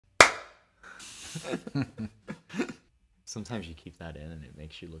Sometimes you keep that in and it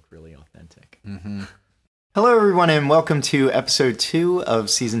makes you look really authentic. Mm-hmm. Hello, everyone, and welcome to episode 2 of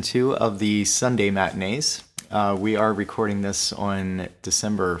season 2 of the Sunday Matinees. We are recording this on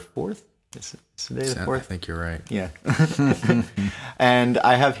December 4th. Is today the 4th? I think you're right. Yeah. And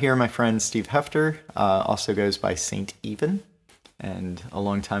I have here my friend Steve Hefter, also goes by Saint Even. And a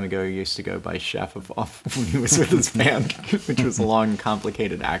long time ago, he used to go by Chef of Off when he was with his band, which was a long,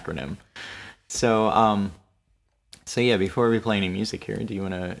 complicated acronym. So yeah, before we play any music here, do you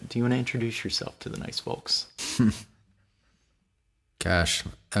wanna introduce yourself to the nice folks? Gosh,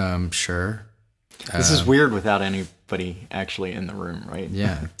 sure. This is weird without anybody actually in the room, right?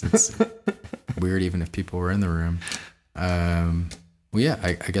 Yeah, it's weird even if people were in the room. Well, yeah,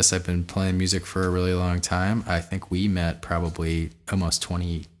 I guess I've been playing music for a really long time. I think we met probably almost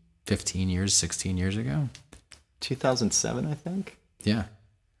 16 years ago. 2007, I think. Yeah.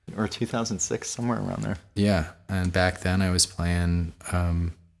 Or 2006, somewhere around there. Yeah, and back then I was playing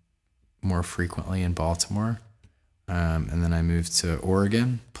more frequently in Baltimore. And then I moved to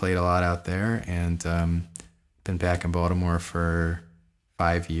Oregon, played a lot out there, and been back in Baltimore for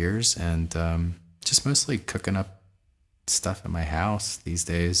 5 years, and just mostly cooking up stuff at my house these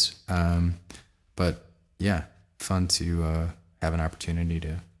days. But yeah, fun to have an opportunity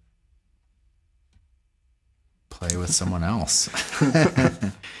to play with someone else.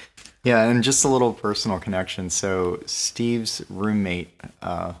 Yeah, and just a little personal connection. So Steve's roommate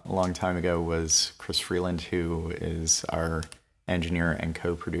a long time ago was Chris Freeland, who is our engineer and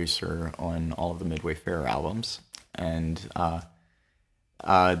co-producer on all of the Midway Fair albums. And the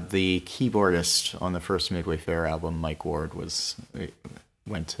keyboardist on the first Midway Fair album, Mike Ward,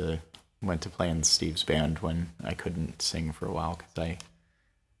 went to play in Steve's band when I couldn't sing for a while because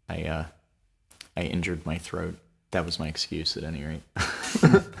I injured my throat. That was my excuse at any rate.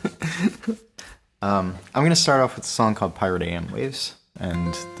 I'm going to start off with a song called Pirate AM Waves,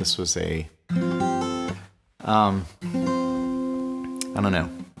 and this was I don't know.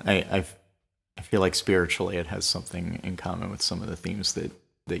 I feel like spiritually it has something in common with some of the themes that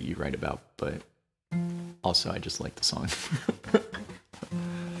you write about, but also I just like the song.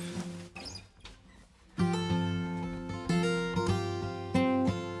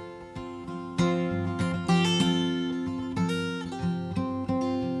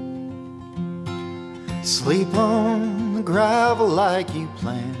 Sleep on the gravel like you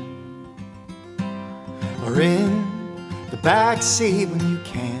planned, or in the back seat when you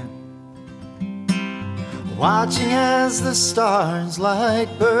can, watching as the stars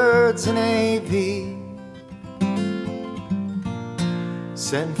like birds in AV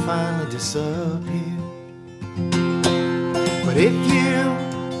set and finally disappear. But if you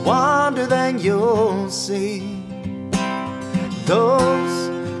wander, then you'll see those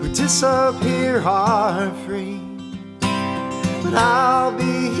who disappear are free. But I'll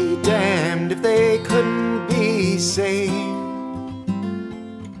be damned if they couldn't be saved,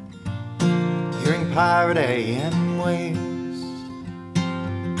 hearing pirate AM waves.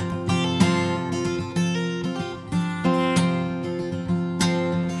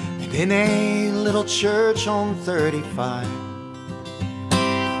 And in a little church on 35,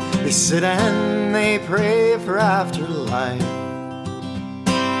 they sit and they pray for afterlife,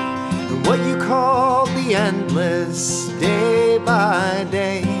 and what you call the endless day by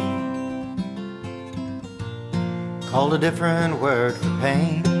day, called a different word for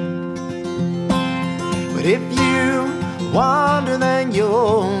pain. But if you wander, then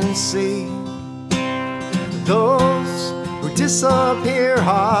you'll see those who disappear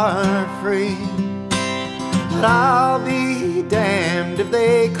are free. But I'll be damned if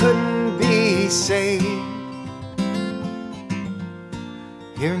they couldn't be saved,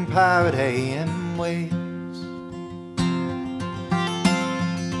 hearing pirate AM waves.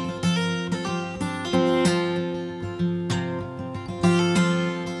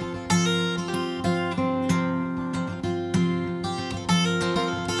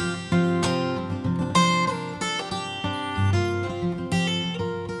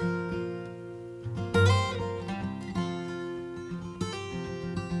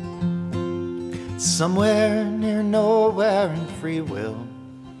 Somewhere near nowhere in free will,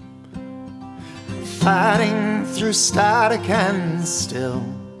 fighting through static and still.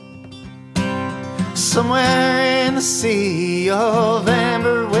 Somewhere in the sea of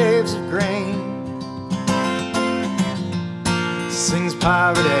amber waves of grain, sings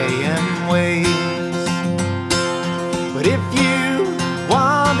pirate AM waves. But if you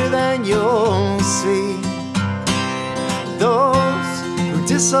wander, then you'll see those who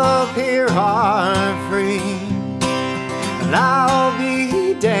disappear are free. And I'll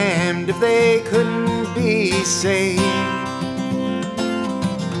be damned if they couldn't be saved.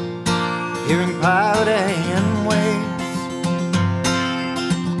 Hearing powder and waves.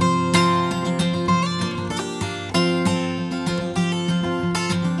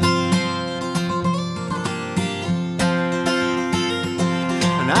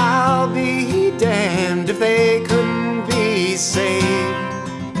 And I'll be damned if they couldn't be saved.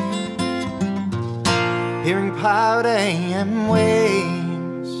 Hearing powder and waves.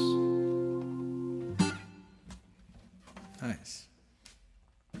 Nice.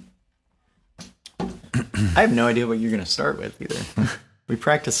 I have no idea what you're going to start with either. We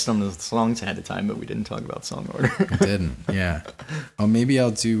practiced some of the songs ahead of time, but we didn't talk about song order. I didn't, yeah. Oh, maybe I'll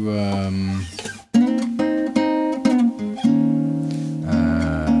do, I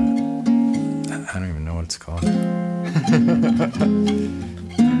don't even know what it's called.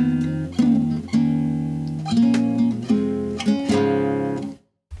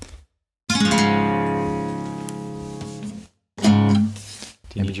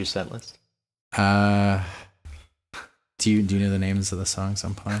 Do you need your set list? Do you know the names of the songs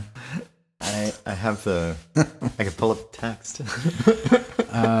I'm playing? I have the. I can pull up the text. So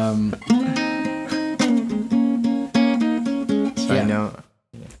yeah. I know.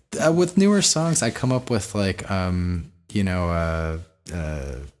 With newer songs, I come up with like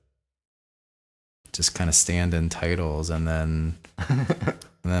just kind of stand-in titles, and then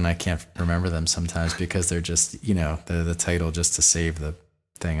I can't remember them sometimes because they're just the title just to save the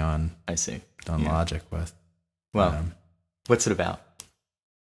thing on. I see. On Yeah. Logic with. Well, what's it about?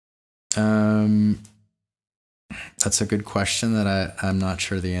 That's a good question that I'm not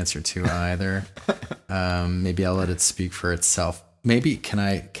sure the answer to either. Maybe I'll let it speak for itself. Maybe can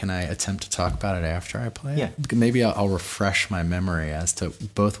I attempt to talk about it after I play it? Yeah. Maybe I'll refresh my memory as to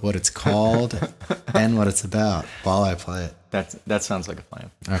both what it's called and what it's about while I play it. That sounds like a plan.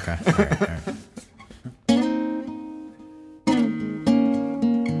 Okay. All right.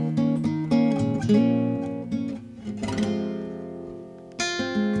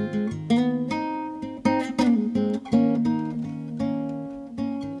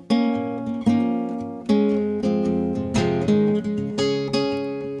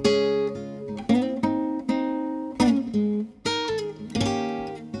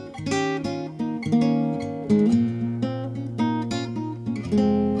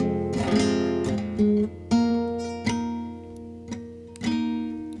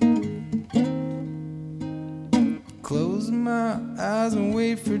 Close my eyes and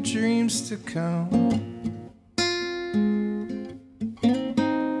wait for dreams to come.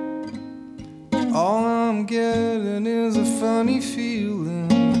 All I'm getting is a funny feeling.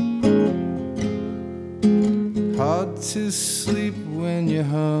 Hard to sleep when you're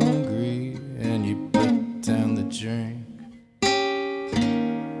hungry and you put down the drink.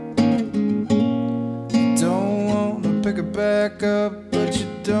 Don't want to pick it back up, but you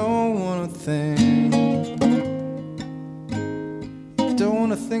don't want to think. Don't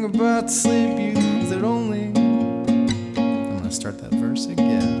want to think about sleep, you that only. I'm gonna start that verse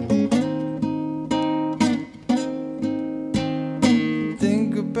again.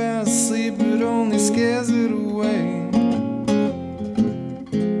 Think about sleep, it only scares it away.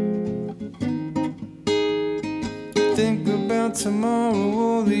 Think about tomorrow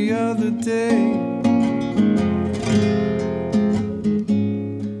or the other day.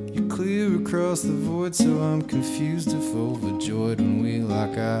 You clear across the void, so I'm confused if overjoyed when we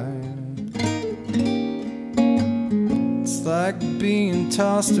lock eyes. It's like being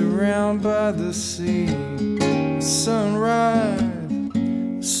tossed around by the sea. Sunrise,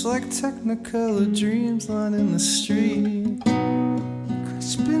 it's like technicolor dreams lining the street.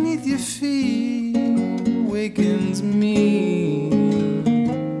 Crash beneath your feet awakens me.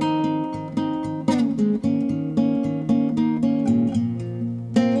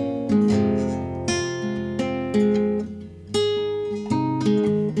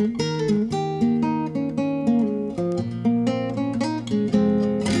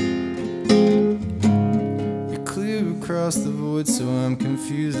 The void, so I'm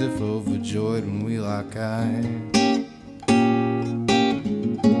confused if overjoyed when we lock eyes.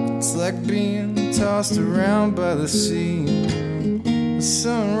 It's like being tossed around by the sea. The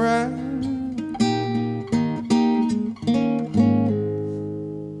sunrise.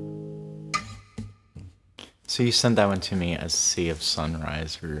 So you sent that one to me as Sea of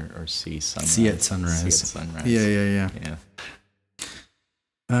Sunrise or Sea Sunrise. Sea at Sunrise. Sea at Sunrise. Yeah.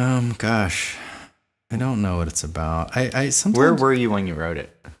 Yeah. Gosh. I don't know what it's about. I sometimes. Where were you when you wrote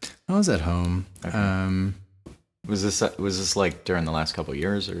it? I was at home. Okay. Was this like during the last couple of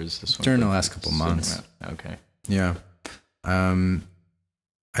years, or is this one During the last couple months? Okay. Yeah.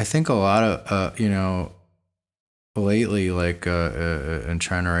 I think a lot of, lately, like, and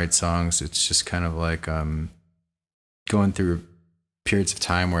trying to write songs, it's just kind of like going through periods of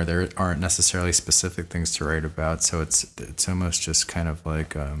time where there aren't necessarily specific things to write about. So it's almost just kind of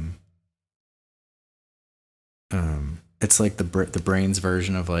like it's like the brain's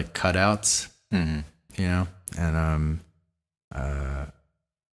version of like cutouts, and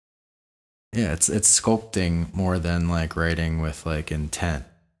yeah, it's sculpting more than like writing with like intent.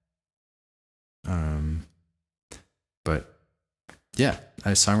 But yeah,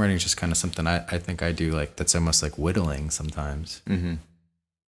 songwriting is just kind of something I think I do, like that's almost like whittling sometimes. Mm-hmm.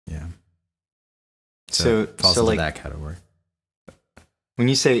 Yeah. So it falls into like that category. When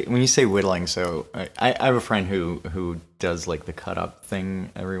you say whittling, so I have a friend who does like the cut up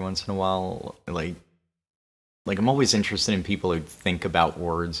thing every once in a while. Like I'm always interested in people who think about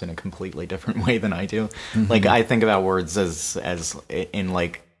words in a completely different way than I do. Mm-hmm. Like I think about words as in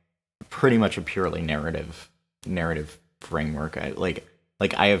like pretty much a purely narrative framework.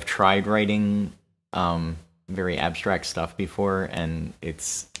 I have tried writing very abstract stuff before, and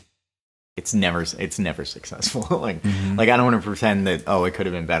it's never successful. Like I don't want to pretend that it could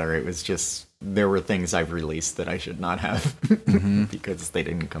have been better. It was just there were things I've released that I should not have because they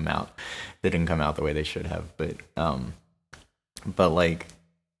didn't come out. They didn't come out the way they should have. But like,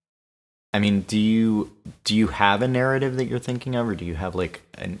 I mean, do you have a narrative that you're thinking of, or do you have like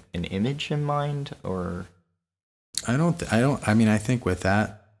an image in mind, or? I mean, I think with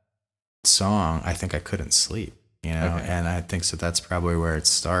that song, I think I couldn't sleep, okay. And I think so that's probably where it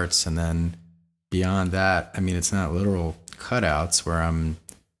starts. And then beyond that, I mean, it's not literal cutouts where I'm,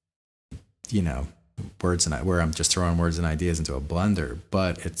 where I'm just throwing words and ideas into a blender,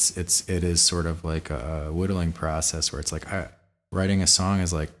 but it is sort of like a whittling process where it's like, writing a song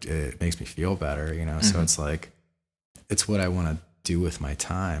is like, it makes me feel better, Mm-hmm. So it's like, it's what I want to do with my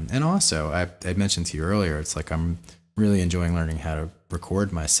time. And also I mentioned to you earlier, it's like I'm really enjoying learning how to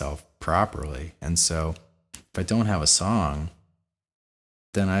record myself properly. And so if I don't have a song,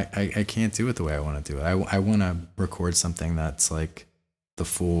 then I can't do it the way I want to do it. I want to record something that's like the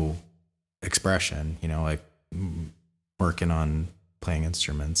full expression, like working on playing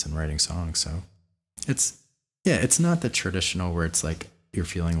instruments and writing songs. So it's not the traditional where it's like you're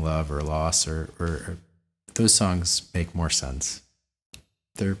feeling love or loss or those songs make more sense.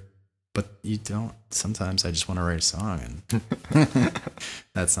 But you don't. Sometimes I just want to write a song, and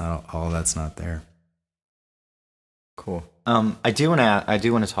that's not there. Cool. I do want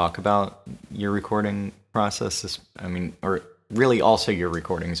to talk about your recording process. I mean, or really also your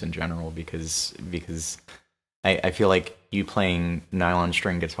recordings in general, because I feel like you playing nylon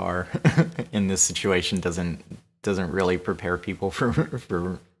string guitar in this situation doesn't really prepare people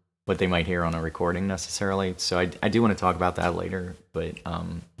for what they might hear on a recording necessarily. So I do want to talk about that later, but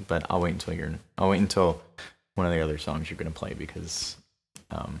I'll wait until one of the other songs you're going to play, because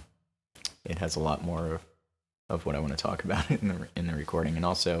it has a lot more of what I want to talk about in the recording. And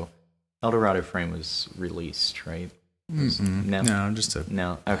also, El Dorado Frame was released, right? No, just a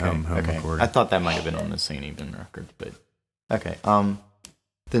home recording. I thought that might have been on the St. Even record, but okay.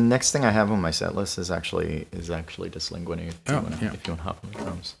 The next thing I have on my set list is actually Dyslinguany. If you want to hop on the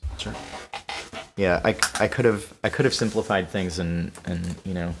drums, sure. Yeah, I could have simplified things and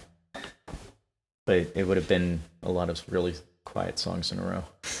but it would have been a lot of really quiet songs in a row.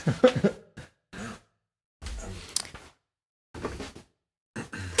 I'm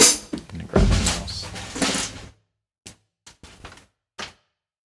gonna grab my mouse.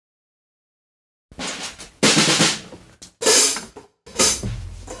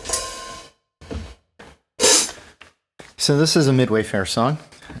 So this is a Midway Fair song,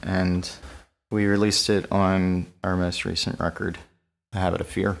 and we released it on our most recent record, A Habit of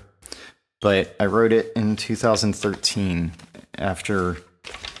Fear. But I wrote it in 2013 after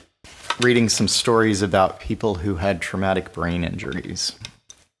reading some stories about people who had traumatic brain injuries.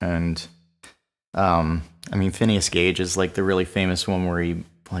 And, I mean, Phineas Gage is like the really famous one where he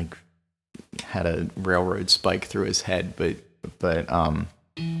like had a railroad spike through his head, but I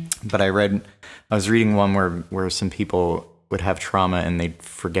was reading one where some people would have trauma and they'd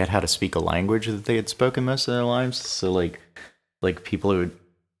forget how to speak a language that they had spoken most of their lives. So like people who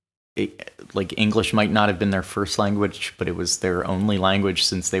like English might not have been their first language, but it was their only language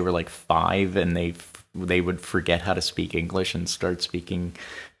since they were like 5, and they would forget how to speak English and start speaking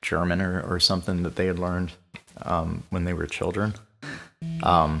German or something that they had learned when they were children.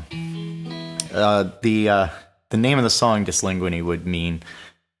 The name of the song Dyslinguany would mean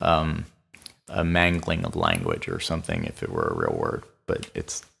a mangling of language or something if it were a real word, but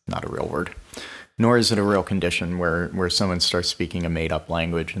it's not a real word. Nor is it a real condition where someone starts speaking a made-up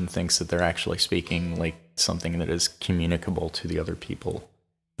language and thinks that they're actually speaking like something that is communicable to the other people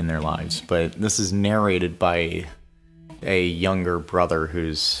in their lives. But this is narrated by a younger brother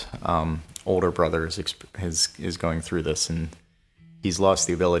whose older brother is going through this, and he's lost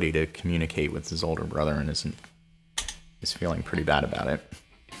the ability to communicate with his older brother and is feeling pretty bad about it.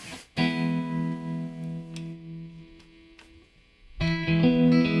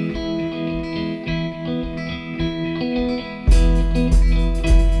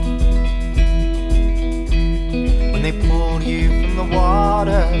 When they pulled you from the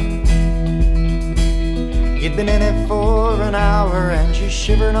water, you'd been in it for an hour and you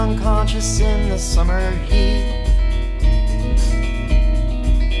shivered unconscious in the summer heat.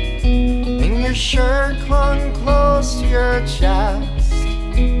 And your shirt clung close to your chest,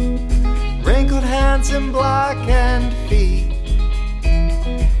 wrinkled hands and blackened feet.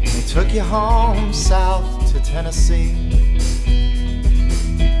 And they took you home south to Tennessee.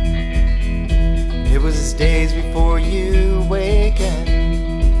 It was days before you awakened,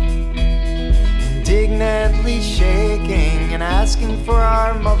 indignantly shaking and asking for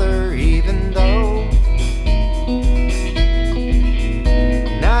our mother, even though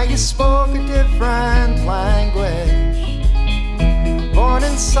now you spoke a different language, born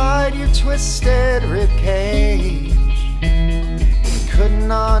inside your twisted ribcage. You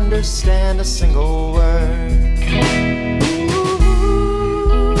couldn't understand a single word.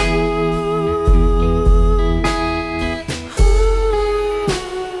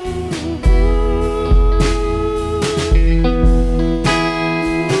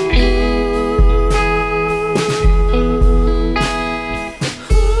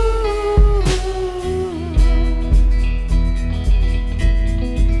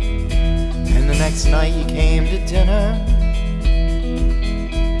 Night you came to dinner,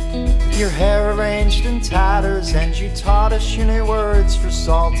 with your hair arranged in tatters, and you taught us your new words for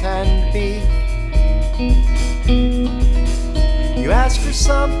salt and beef. You asked for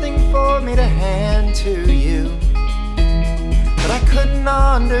something for me to hand to you, but I couldn't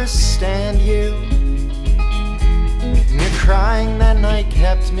understand you. And your crying that night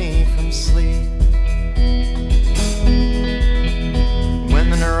kept me from sleep. When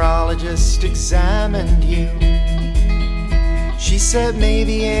the neurologist examined you, she said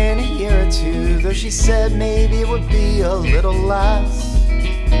maybe in a year or two, though she said maybe it would be a little less.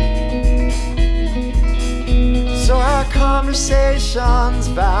 So our conversations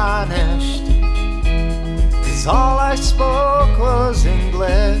vanished, 'cause all I spoke was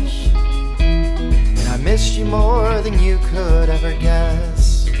English, and I missed you more than you could ever guess.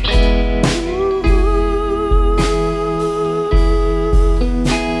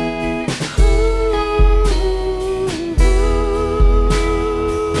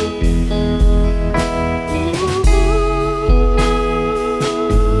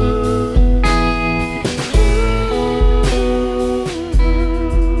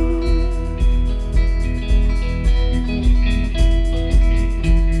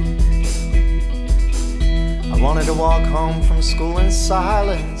 To walk home from school in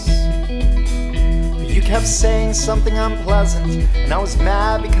silence, but you kept saying something unpleasant, and I was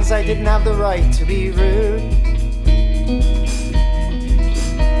mad because I didn't have the right to be rude.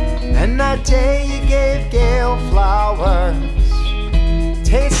 And that day you gave Gail flowers,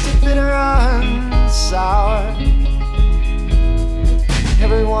 tasted bitter and sour.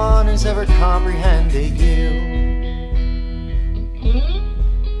 Everyone who's ever comprehended you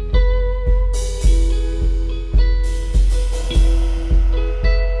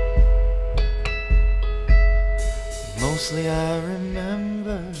mostly I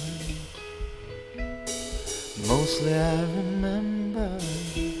remember, mostly I remember,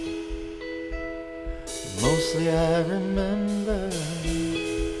 mostly I remember.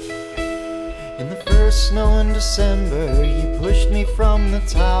 In the first snow in December, you pushed me from the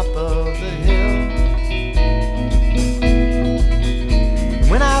top of the hill.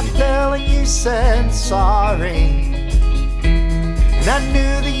 When I fell and you said sorry, and I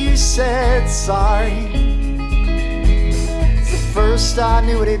knew that you said sorry, first I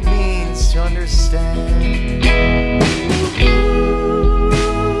knew what it means to understand.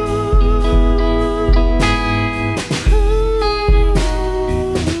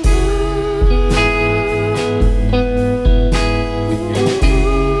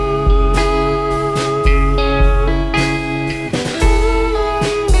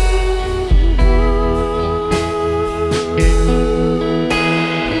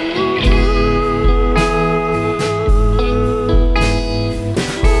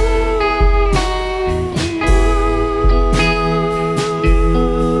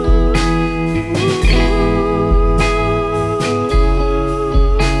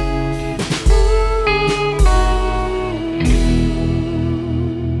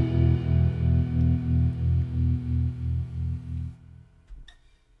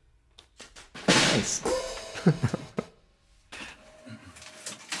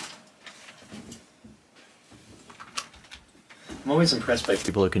 I'm always impressed by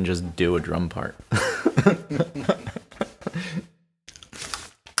people who can just do a drum part.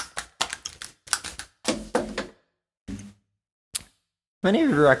 How many of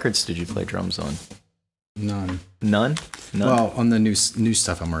your records did you play drums on? None. None? Well, on the new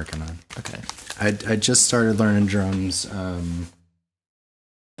stuff I'm working on. Okay. I just started learning drums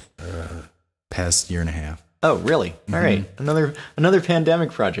past year and a half. Oh, really? All right. Another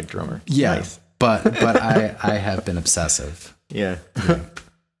pandemic project drummer. Yeah. Nice. But I have been obsessive. Yeah.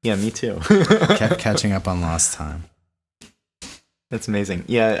 Yeah, me too. Kept catching up on lost time. That's amazing.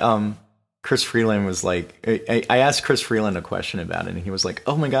 Yeah, Chris Freeland was like, I asked Chris Freeland a question about it, and he was like,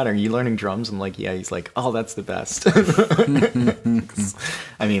 "Oh my God, are you learning drums?" I'm like, "Yeah." He's like, "Oh, that's the best."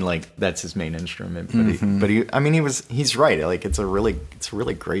 I mean, like that's his main instrument, but he's right. Like it's a really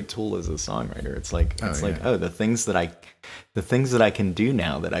great tool as a songwriter. It's like the things that I can do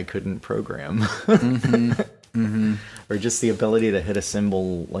now that I couldn't program, or just the ability to hit a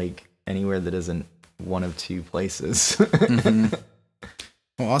cymbal like anywhere that isn't one of two places.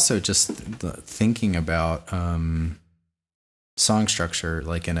 Well, also just thinking about song structure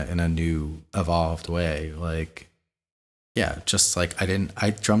like in a new evolved way. Like, yeah, just like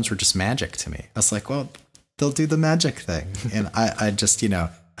drums were just magic to me. I was like, well, they'll do the magic thing, and I just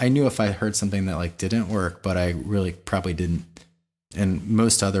I knew if I heard something that like didn't work, but I really probably didn't. In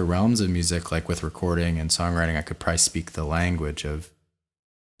most other realms of music, like with recording and songwriting, I could probably speak the language of.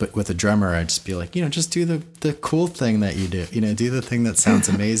 But with a drummer, I'd just be like, just do the cool thing that you do. Do the thing that sounds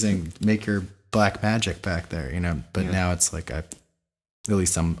amazing. Make your black magic back there. But now it's like at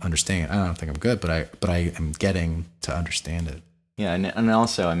least I'm understanding it. I don't think I'm good, but I am getting to understand it. Yeah, and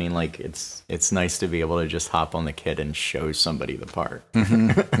also, I mean, like it's nice to be able to just hop on the kit and show somebody the part.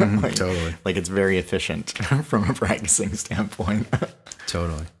 Totally. Like it's very efficient from a practicing standpoint.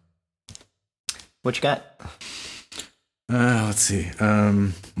 Totally. What you got? Let's see.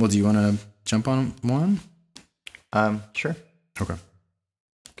 Well, do you want to jump on one? Sure. Okay.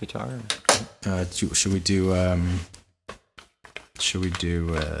 Guitar. Should we do?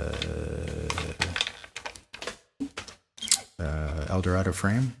 El Dorado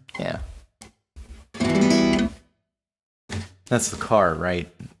Frame? Yeah. That's the car, right?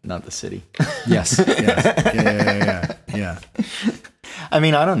 Not the city. Yes. Yeah. I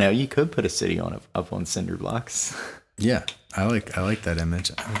mean, I don't know. You could put a city up on cinder blocks. Yeah, I like that image.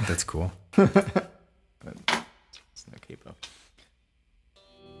 I think that's cool. But it's no capo.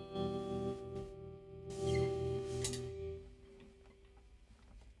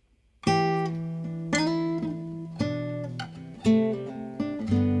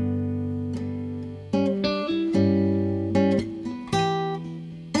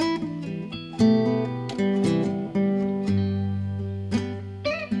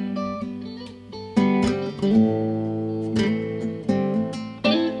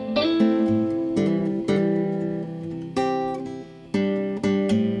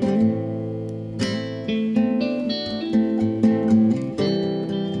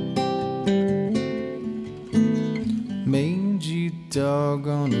 Dog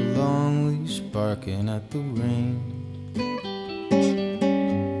on a long leash barking at the rain.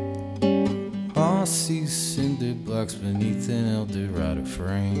 Horsey cinder blocks beneath an El Dorado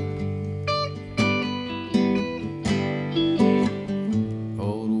frame.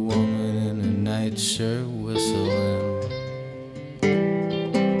 Old woman in a nightshirt whistling,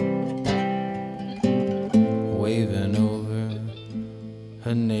 waving over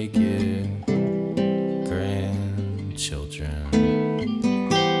her naked grandchildren.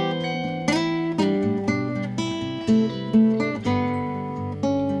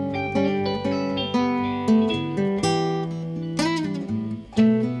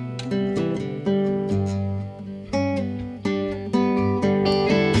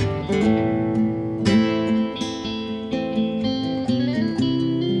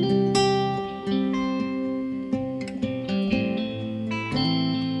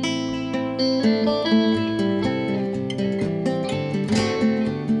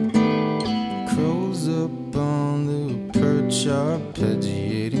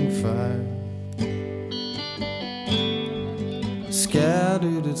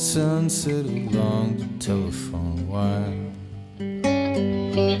 Scattered at sunset along the telephone wire.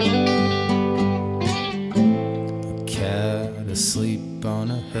 A cat asleep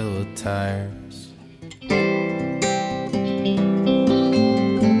on a hill of tires.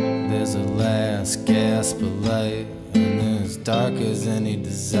 There's a last gasp of light, and they're as dark as any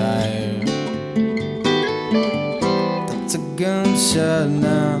desire. That's a gunshot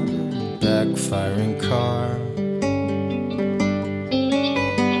now, backfiring car.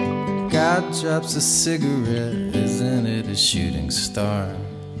 guy drops a cigarette, isn't it a shooting star?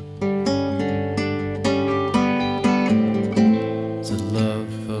 It's a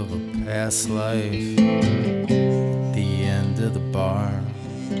love of a past life, the end of the bar.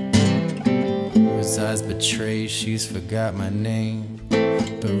 Whose eyes betray she's forgot my name,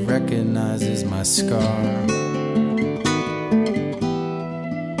 but recognizes my scar.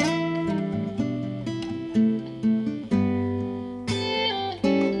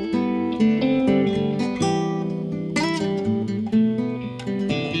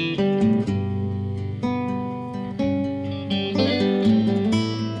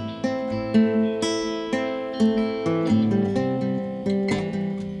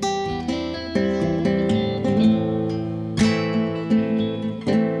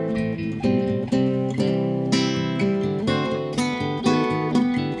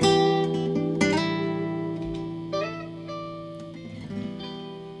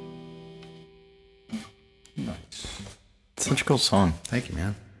 Such a cool song. Thank you,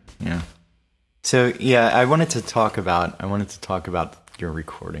 man. Yeah. So yeah, I wanted to talk about your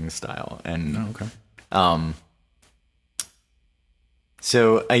recording style, and okay.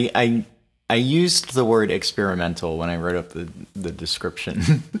 So I used the word experimental when I wrote up the description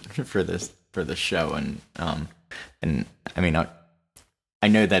for the show, and I mean I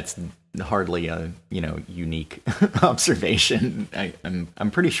know that's hardly a unique observation.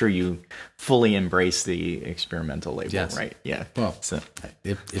 I'm pretty sure you fully embrace the experimental label, yes. Right? Yeah. Well, so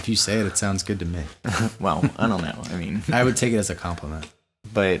if you say it, it sounds good to me. Well, I don't know. I mean, I would take it as a compliment.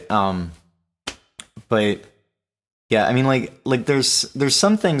 But yeah, I mean, like there's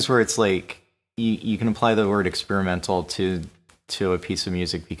some things where it's like you can apply the word experimental to a piece of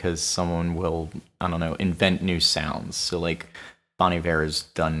music because someone will, I don't know, invent new sounds. So like Bon Iver has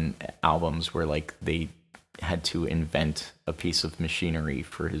done albums where like they had to invent a piece of machinery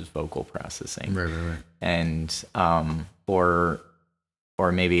for his vocal processing. Right. And or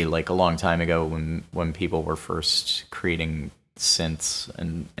maybe like a long time ago when people were first creating synths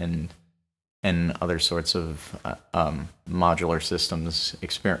and other sorts of modular systems,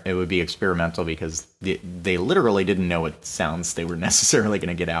 it would be experimental because they literally didn't know what sounds they were necessarily going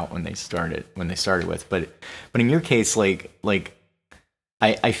to get out when they started with. But in your case, like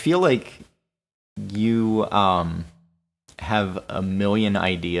I feel like you have a million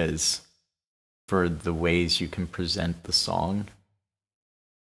ideas for the ways you can present the song,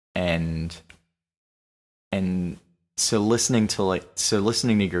 and so listening to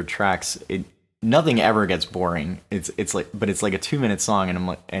your tracks, nothing ever gets boring. It's like a 2-minute song, and I'm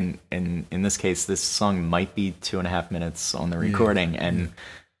like, and in this case, this song might be 2.5 minutes on the recording,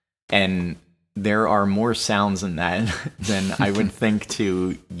 and there are more sounds in that than I would think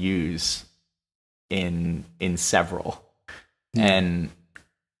to use in several. Yeah. And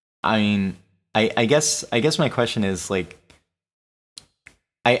I mean, I guess my question is like,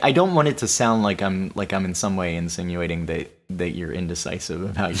 I don't want it to sound like I'm in some way insinuating that you're indecisive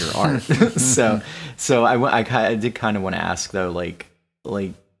about your art. so I did kind of want to ask though, like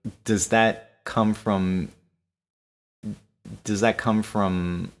does that come from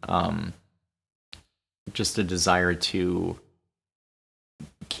just a desire to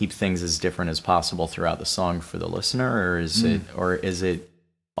keep things as different as possible throughout the song for the listener, or is it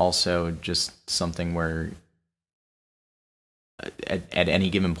also just something where at any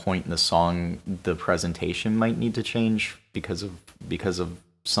given point in the song the presentation might need to change because of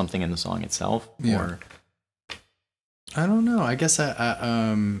something in the song itself? Yeah. Or I don't know. I guess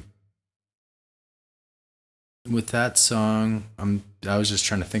I with that song, I was just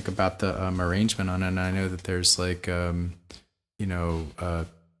trying to think about the arrangement on it, and I know that there's like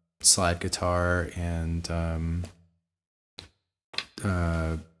slide guitar and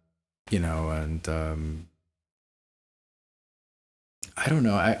I don't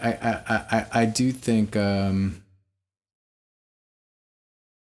know. I do think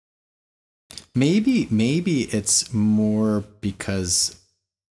maybe it's more because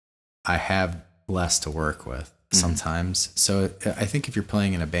I have less to work with sometimes. Mm-hmm. So I think if you're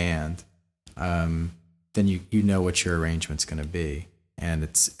playing in a band, then you know what your arrangement's going to be, and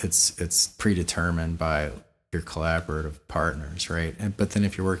it's predetermined by your collaborative partners, right? But then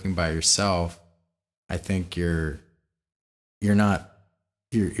if you're working by yourself, I think you're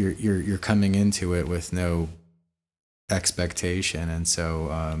coming into it with no expectation, and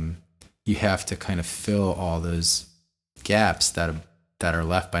so you have to kind of fill all those gaps that are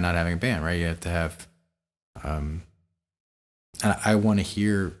left by not having a band, right? You have to have I want to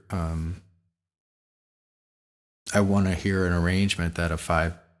hear an arrangement that a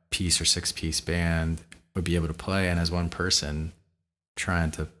 5-piece or 6-piece band would be able to play, and as one person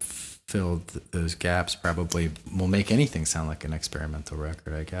trying to filled those gaps probably will make anything sound like an experimental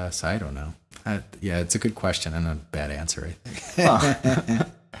record, I guess. I don't know. Yeah, it's a good question and a bad answer, I think. Huh.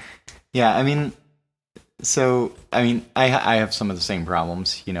 Yeah, I mean, I have some of the same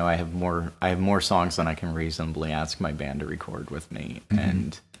problems. You know, I have more songs than I can reasonably ask my band to record with me,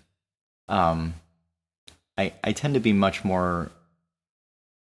 and I tend to be much more.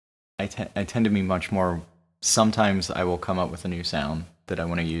 I tend to be much more. Sometimes I will come up with a new sound that I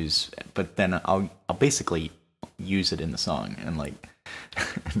want to use, but then I'll basically use it in the song, and like,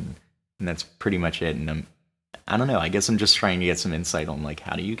 and that's pretty much it. And I don't know. I guess I'm just trying to get some insight on like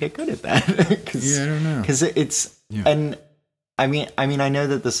how do you get good at that? Yeah, I don't know. Because and I mean I know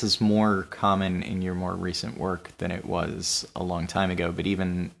that this is more common in your more recent work than it was a long time ago. But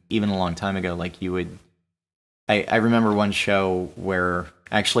even a long time ago, like you would. I remember one show where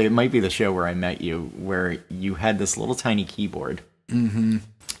actually it might be the show where I met you, where you had this little tiny keyboard, and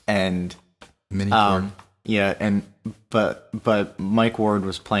mini keyboard. Yeah, and but Mike Ward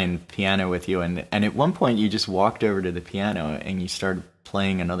was playing piano with you, and at one point you just walked over to the piano and you started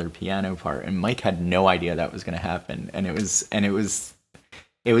playing another piano part, and Mike had no idea that was going to happen, and it was this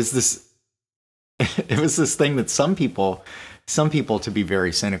thing that some people to be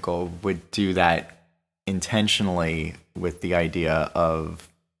very cynical would do that intentionally with the idea of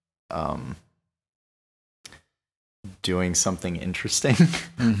doing something interesting.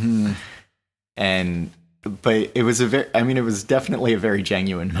 But it was it was definitely a very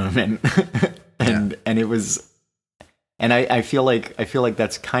genuine moment. and it was, and I feel like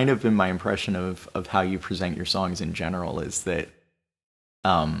that's kind of been my impression of how you present your songs in general, is that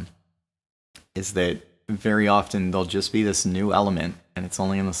very often there'll just be this new element and it's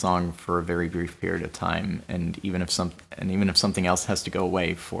only in the song for a very brief period of time. And even if something else has to go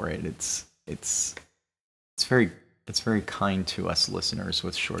away for it, it's very kind to us listeners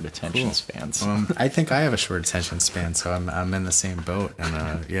with short attention spans. I think I have a short attention span, so I'm in the same boat.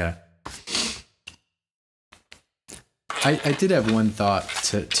 And yeah, I did have one thought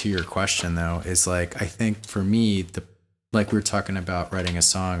to your question though. Is like I think for me like we were talking about writing a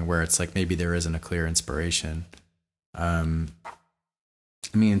song where it's like maybe there isn't a clear inspiration.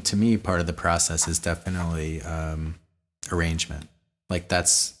 I mean, to me, part of the process is definitely arrangement. Like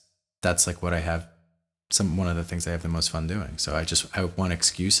that's like what I have. One of the things I have the most fun doing. So I want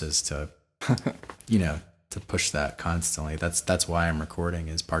excuses to, to push that constantly. That's why I'm recording,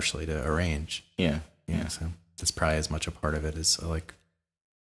 is partially to arrange. Yeah. So that's probably as much a part of it as like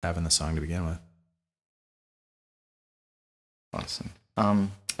having the song to begin with. Awesome. I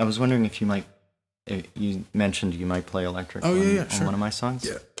was wondering if you mentioned you might play electric on one of my songs.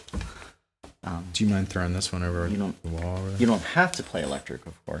 Yeah. Do you mind throwing this one over the wall? You don't have to play electric,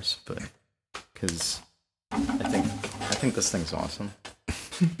 of course, but because I think this thing's awesome.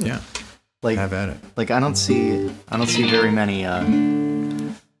 Yeah. Like, have at it. Like I don't see very many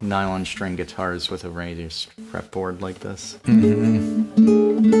nylon string guitars with a raised fretboard like this.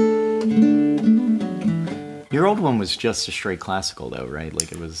 Your old one was just a straight classical though, right?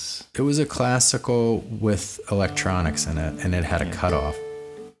 Like it was a classical with electronics in it, and it had a cutoff.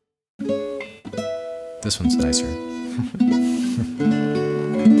 This one's nicer.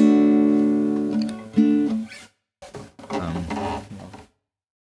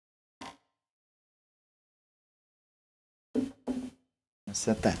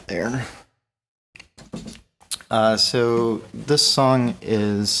 Set that there. So this song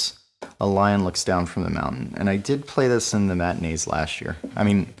is A Lion Looks Down from the Mountain, and I did play this in the Matinees last year. I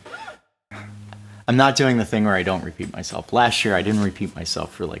mean, I'm not doing the thing where I don't repeat myself. Last year I didn't repeat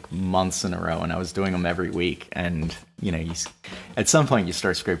myself for like months in a row, and I was doing them every week, and at some point you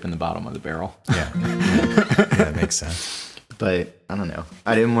start scraping the bottom of the barrel. Yeah, that makes sense. But I don't know.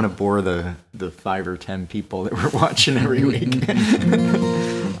 I didn't want to bore the 5 or 10 people that were watching every week.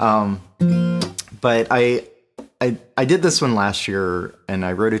 But I did this one last year, and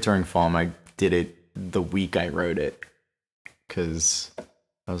I wrote it during fall. I did it the week I wrote it because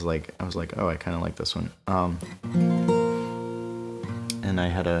I was like, oh, I kind of like this one. And I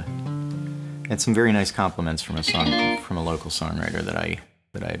had some very nice compliments from a local songwriter that I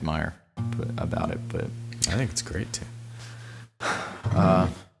admire about it. But I think it's great too.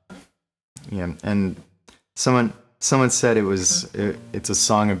 Yeah, and someone said it's a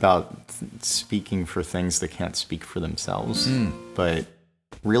song about speaking for things that can't speak for themselves. But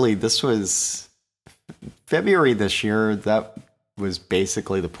really, this was February this year. That was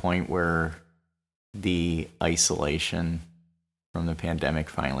basically the point where the isolation from the pandemic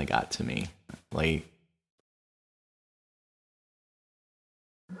finally got to me. Like,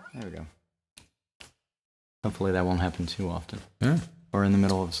 there we go. Hopefully that won't happen too often. Yeah. Or in the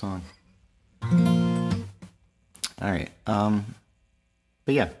middle of a song. All right.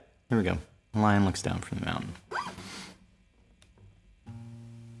 But yeah, here we go. The lion looks down from the mountain.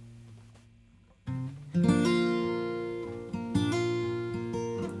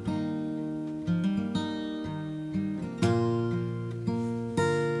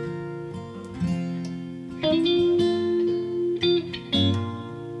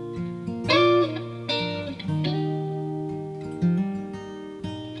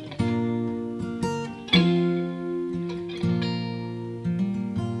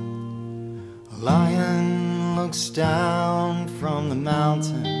 Lion looks down from the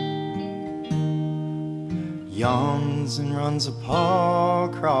mountain, yawns and runs a paw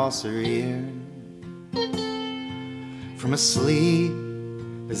across her ear. From a sleep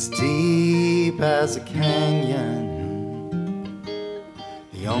as deep as a canyon,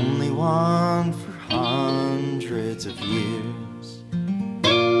 the only one for hundreds of years.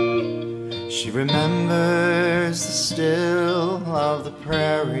 She remembers the still of the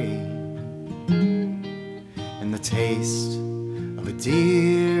prairie and the taste of a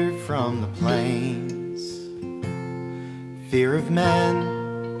deer from the plains. Fear of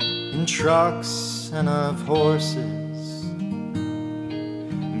men in trucks and of horses,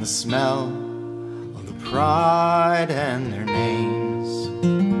 and the smell of the pride and their names.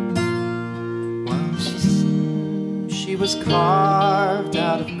 Well, she was carved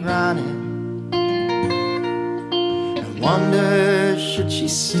out of granite. I wonder, should she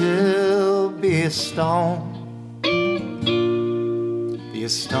still be a stone? Be a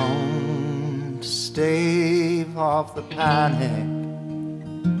stone to stave off the panic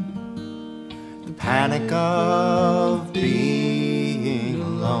of being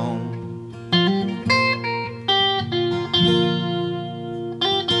alone.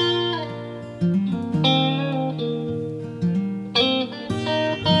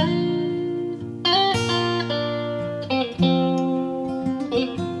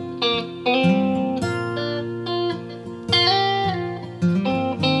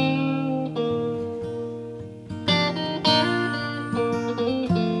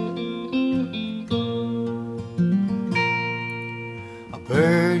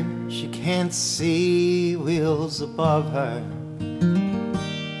 See wheels above her,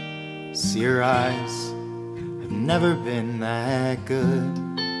 see her eyes have never been that good.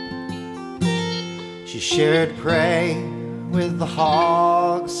 She shared prey with the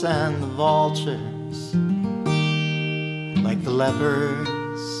hogs and the vultures, like the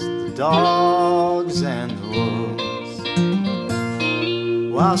leopards, the dogs and the wolves.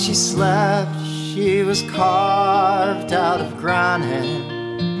 While she slept, she was carved out of granite.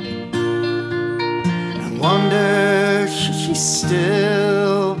 Wonder, should she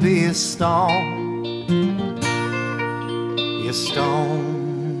still be a stone? Be a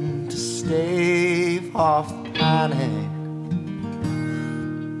stone to stave off the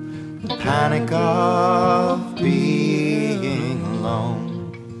panic of being alone.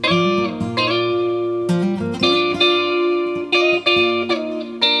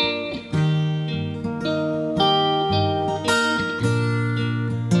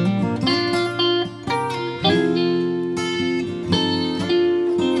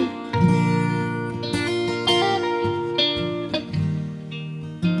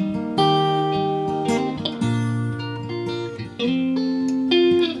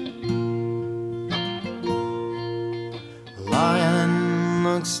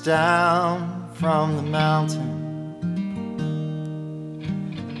 Down from the mountain,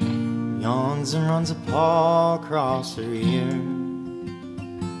 yawns and runs a paw across her ear,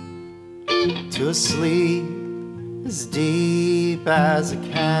 to a sleep as deep as a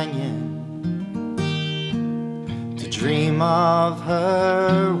canyon, to dream of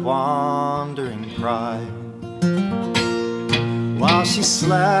her wandering pride. While she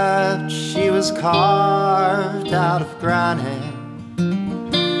slept, she was carved out of granite.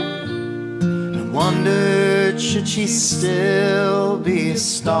 Wondered, should she still be a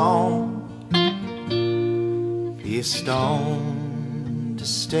stone? Be a stone to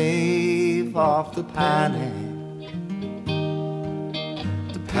stave off the panic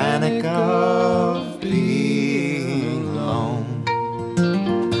of being alone.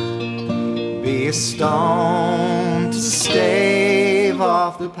 Be a stone to stave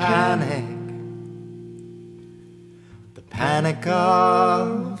off the panic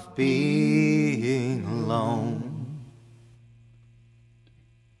of being alone.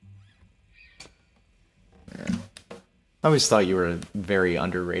 I always thought you were a very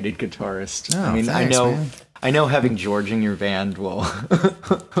underrated guitarist. Oh, I mean, thanks, man. I know having George in your band will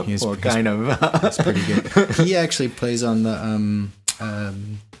He's kind of. That's pretty good. He actually plays on the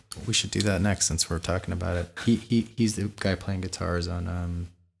We should do that next since we're talking about it. He's the guy playing guitars on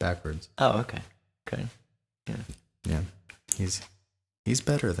Backwards. Oh, okay. Yeah. Yeah. He's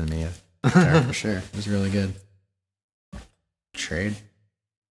better than me at guitar for sure. He's really good. Trade.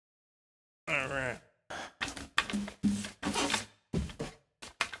 All right.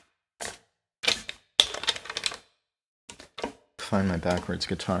 Find my Backwards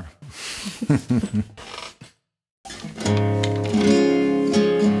guitar.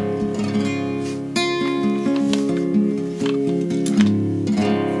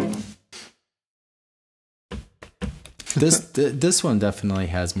 This one definitely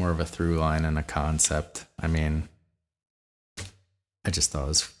has more of a through line and a concept. I mean, I just thought it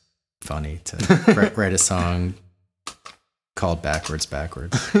was funny to write a song called Backwards.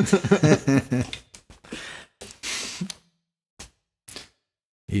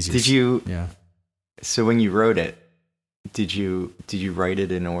 Easier. Did you? Yeah. So when you wrote it, did you write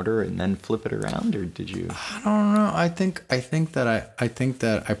it in order and then flip it around, or did you? I don't know. I think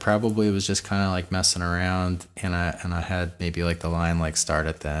that I probably was just kind of like messing around, and I had maybe like the line like start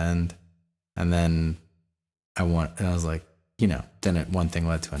at the end, and then I was like, then one thing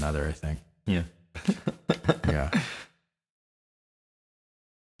led to another. I think. Yeah. Yeah.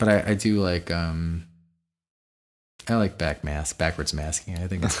 But I do like I like backwards masking. I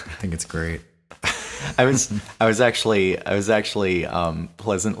think it's great. I was actually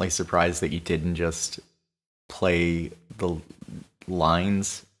pleasantly surprised that you didn't just play the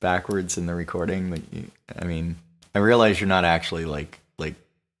lines backwards in the recording. I realize you're not actually like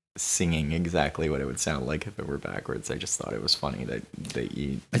singing exactly what it would sound like if it were backwards. I just thought it was funny that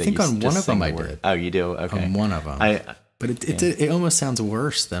you. I think on one of them I did. Oh, you do? Okay. On one of them. But it almost sounds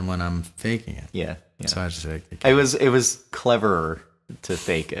worse than when I'm faking it. Yeah. So I just faked it. It was cleverer to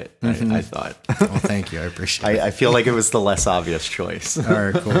fake it. Mm-hmm. I thought. Well, thank you. I appreciate it. I feel like it was the less obvious choice. All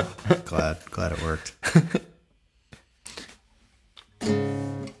right, cool. Glad it worked.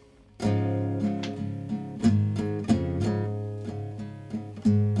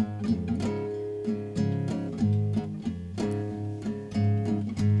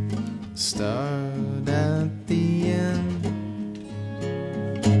 Start at the end.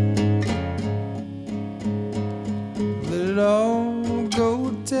 Let it all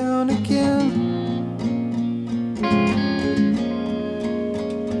go down again.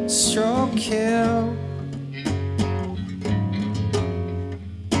 Strawkcab.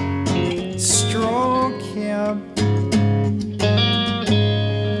 Strawkcab.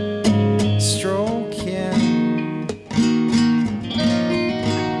 Strawkcab.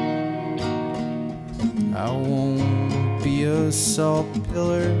 I won't be a salt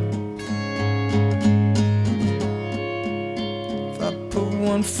pillar if I put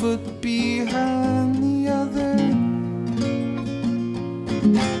one foot behind the other.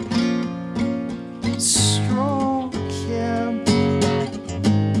 Strawkcab.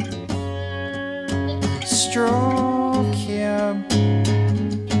 Strawkcab.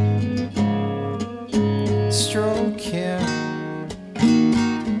 Strawkcab.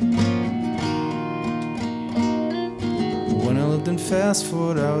 When I lived in fast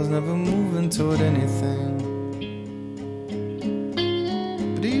forward, I was never moving toward anything.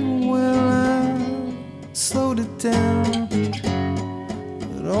 But even when I slowed it down,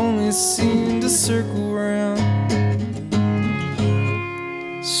 it only seemed to circle round.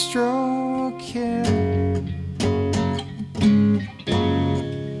 Strawkcab.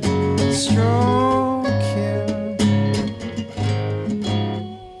 Strawkcab.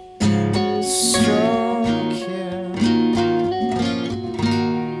 Strawkcab.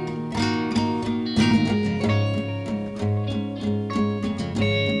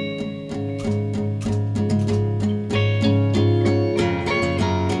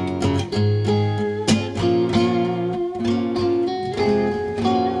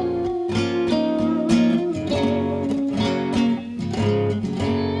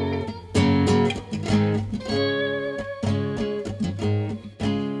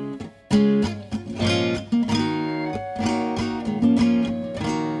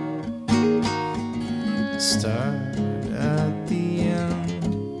 Start at the end.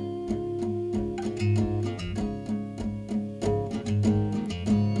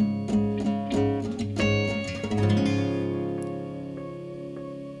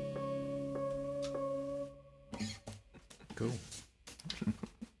 Cool.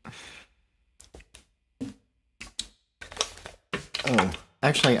 Oh,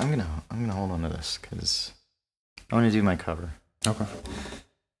 actually, I'm gonna hold on to this because I want to do my cover. Okay.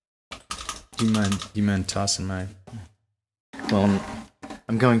 You mind tossing my? Well,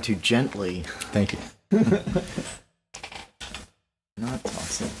 I'm going to gently. Thank you. Not toss.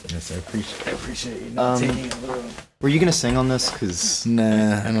 Yes, I appreciate you not taking it literal. Were you gonna sing on this? Cause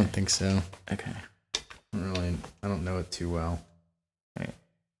Nah, I don't think so. okay. I don't know it too well. Right.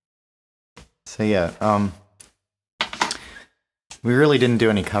 So yeah, we really didn't do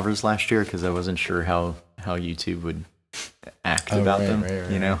any covers last year because I wasn't sure how YouTube would act about them.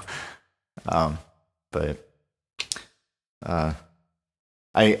 Right. You know. But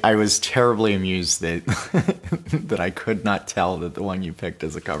I was terribly amused that that I could not tell that the one you picked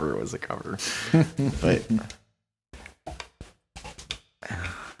as a cover was a cover. But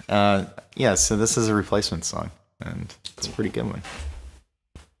yeah, so this is a replacement song, and it's a pretty good one.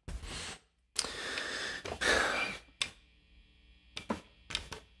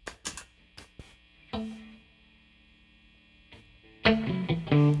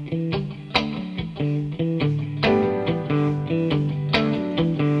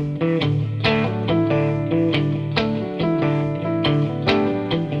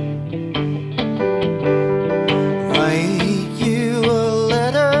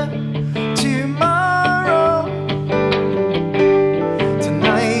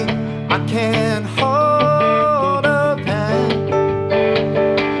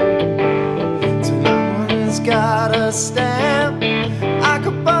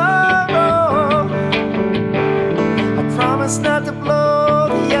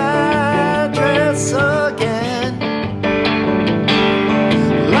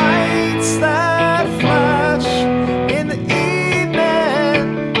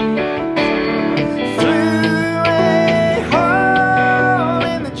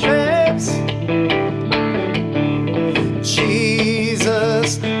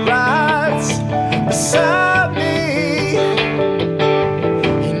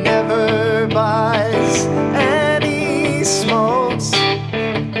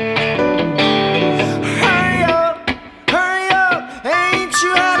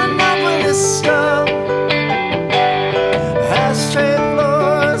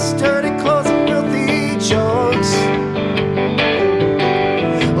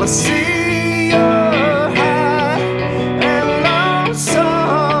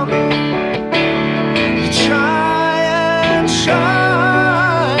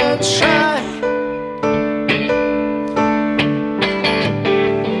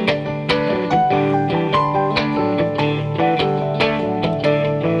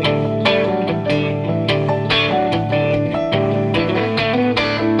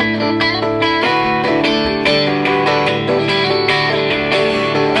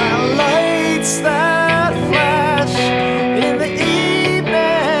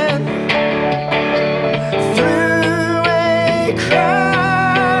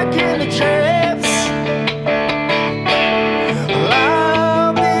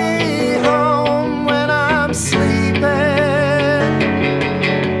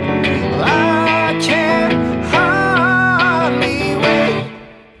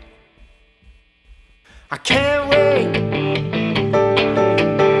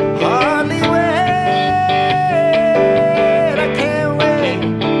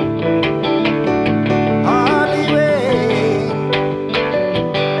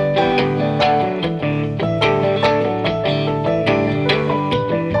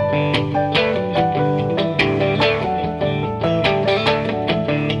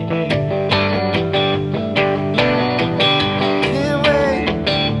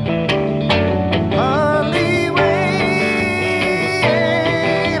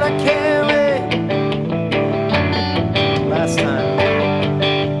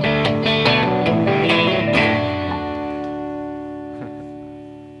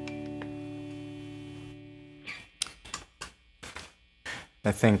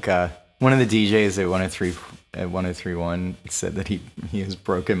 I think one of the DJs at 1031 said that he has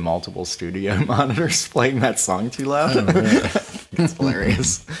broken multiple studio monitors playing that song too loud. Oh, really? It's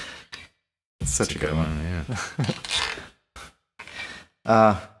hilarious. It's such a good one.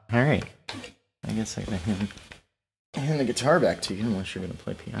 Yeah. All right. I guess I can hand the guitar back to you unless you're going to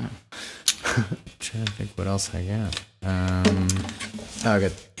play piano. I'm trying to think what else I got. Oh,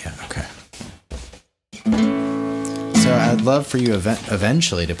 good. Yeah. Okay. So I'd love for you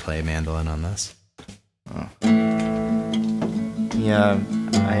eventually to play mandolin on this. Oh. Yeah,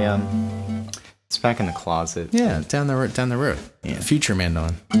 it's back in the closet. Yeah, down the road. Yeah. Future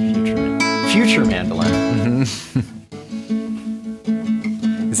mandolin. Future mandolin.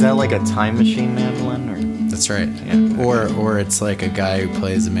 Is that like a time machine mandolin, or? That's right. Yeah. Or it's like a guy who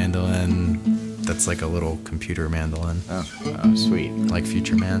plays a mandolin that's like a little computer mandolin. Oh, sweet. Like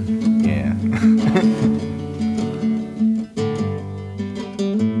Future Man. Yeah.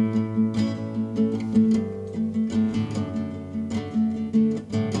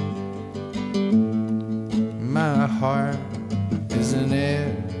 heart is an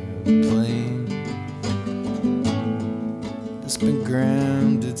airplane. It's been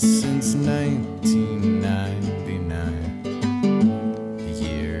grounded since 1999. The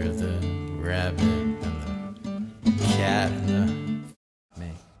year of the rabbit and the cat and the... Let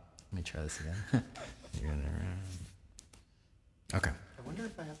me try this again. Okay. I wonder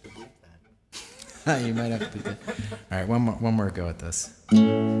if I have to bleep that. You might have to do. All right, one more go at this.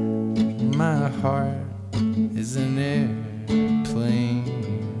 My heart is an airplane.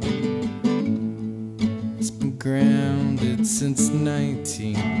 It's been grounded since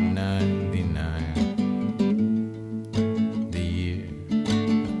 1999. The year,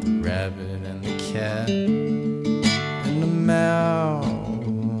 the rabbit and the cat and the Mousedeer.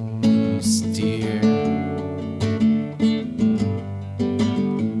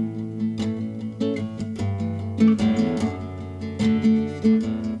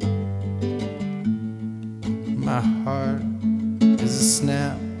 My heart is a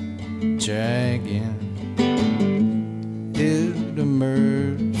snapdragon. It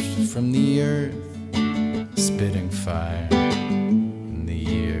emerged from the earth, spitting fire in the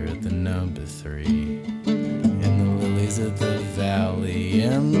year of the number 3. And the lilies of the valley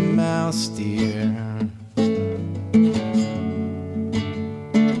and the Mousedeer.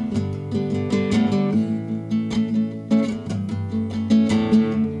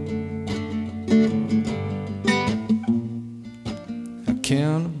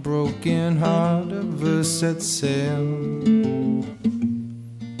 Can a broken heart ever set sail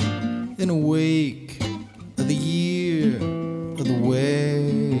in a wake of the year of the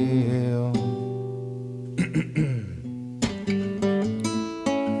whale?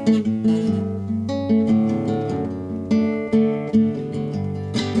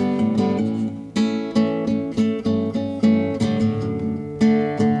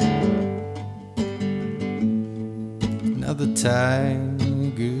 Now the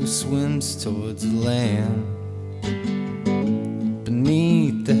tiger swims towards land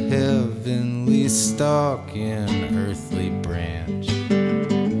beneath the heavenly stalk and earthly branch.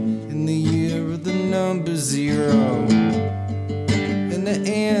 In the year of the number 0 and the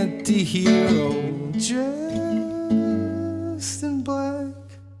anti-hero dressed in black.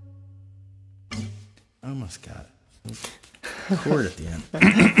 Almost got it. Chord at the end.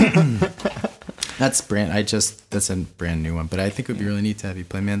 That's a brand new one, but I think it would be really neat to have you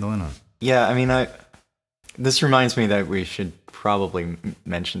play mandolin on. Yeah, I mean, this reminds me that we should probably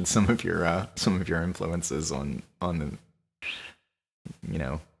mention some of your influences on the,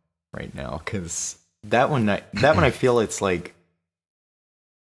 right now, because that one I feel it's like,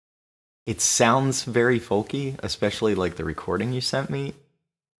 it sounds very folky, especially like the recording you sent me,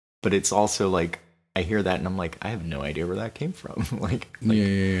 but it's also like I hear that and I'm like, I have no idea where that came from.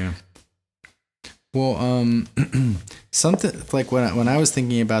 Yeah. Well, something like when I was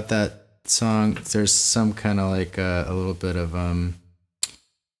thinking about that song, there's some kind of like a little bit of I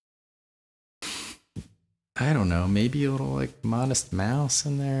don't know, maybe a little like Modest Mouse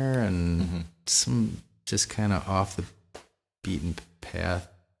in there, and some just kind of off the beaten path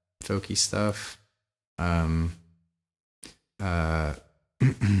folky stuff.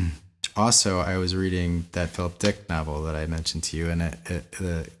 Also, I was reading that Philip Dick novel that I mentioned to you, and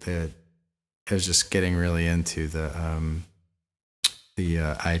it was just getting really into the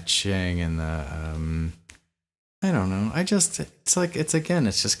I Ching and the I don't know. It's just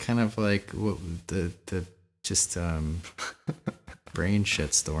kind of like the brain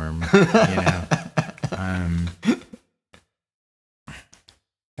shitstorm,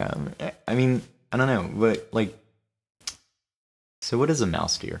 I mean, I don't know, but like, so what is a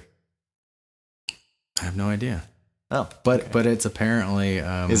Mousedeer? I have no idea. Oh, but it's apparently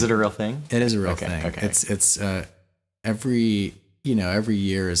is it a real thing? It is a real thing. Okay. It's every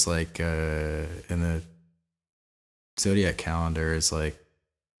year is like in the zodiac calendar is like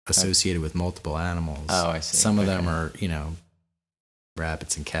associated with multiple animals. Oh, I see. Some of them are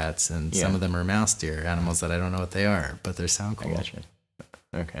rabbits and cats, and some of them are mouse deer, animals that I don't know what they are, but they sound cool. I gotcha.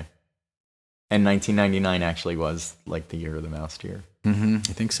 Okay. And 1999 actually was like the year of the mouse deer. I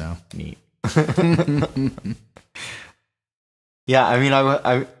think so. Neat. Yeah, I mean,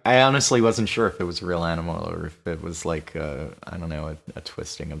 I honestly wasn't sure if it was a real animal or if it was like I don't know, a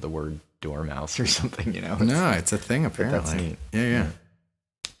twisting of the word dormouse or something. No, it's a thing apparently. That's neat. Yeah.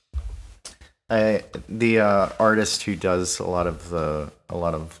 The artist who does a lot of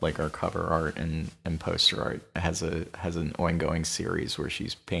like our cover art and poster art has an ongoing series where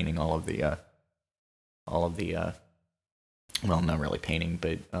she's painting all of the well, not really painting,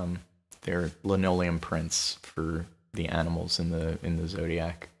 but they're linoleum prints for the animals in the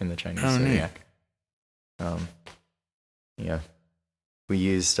zodiac, in the Chinese zodiac. Yeah. We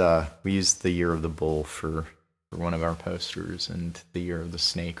used the Year of the Bull for one of our posters, and the Year of the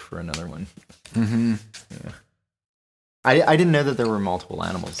Snake for another one. Mm-hmm. Yeah. I didn't know that there were multiple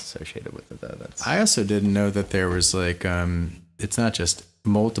animals associated with it, though. I also didn't know that there was like it's not just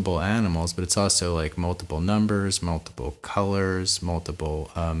multiple animals, but it's also like multiple numbers, multiple colors,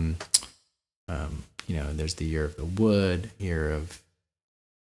 multiple there's the Year of the Wood, Year of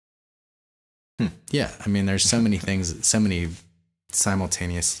Yeah, I mean there's so many things, so many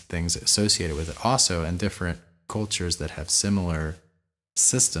simultaneous things associated with it also, and different cultures that have similar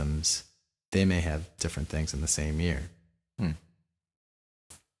systems, they may have different things in the same year.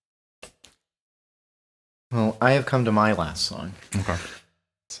 Well, I have come to my last song. Okay.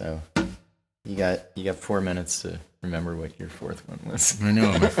 So you got 4 minutes to remember what your fourth one was. I know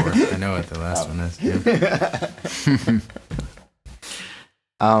what my fourth. I know what the last one is. Yeah.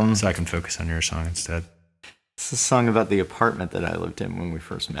 So I can focus on your song instead. It's a song about the apartment that I lived in when we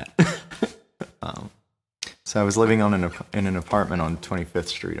first met. So I was living in an apartment on 25th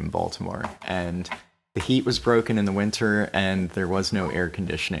Street in Baltimore, and the heat was broken in the winter, and there was no air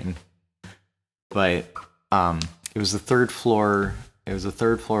conditioning. But it was the third floor. It was a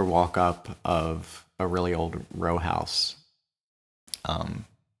third floor walk up of a really old row house.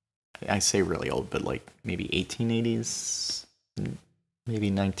 I say really old, but like maybe 1880s,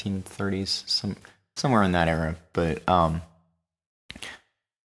 maybe 1930s, somewhere in that era.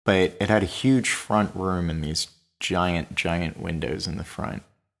 But it had a huge front room and these giant windows in the front.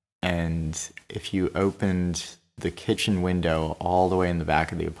 And if you opened the kitchen window all the way in the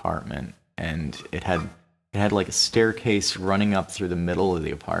back of the apartment, and it had like a staircase running up through the middle of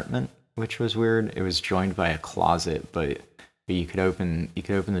the apartment, which was weird. It was joined by a closet, but you could open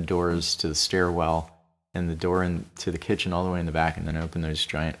the doors to the stairwell and the door into the kitchen all the way in the back, and then open those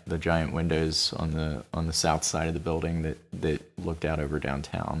giant windows on the south side of the building that looked out over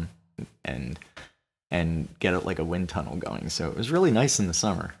downtown, and get it like a wind tunnel going. So it was really nice in the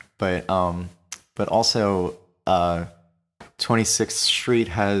summer. But also 26th Street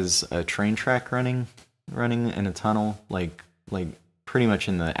has a train track running in a tunnel, like pretty much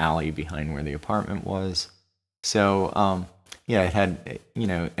in the alley behind where the apartment was. So yeah, it had,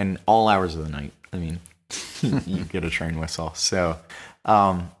 and all hours of the night. I mean, you get a train whistle. So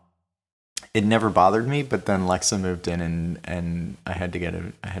it never bothered me. But then Lexa moved in, and I had to get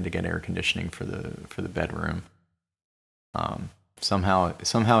air conditioning for the bedroom. Somehow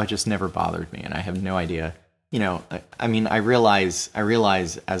it just never bothered me, and I have no idea. I mean, I realize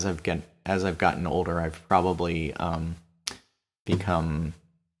as I've gotten older, I've probably become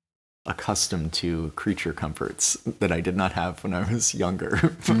accustomed to creature comforts that I did not have when I was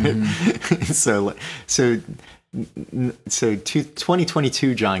younger. So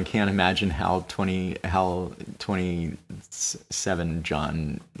 2022 John can't imagine how 27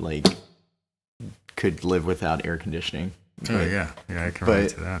 John like could live without air conditioning. Yeah, I can relate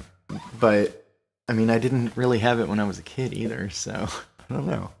to that. But I mean, I didn't really have it when I was a kid either, so I don't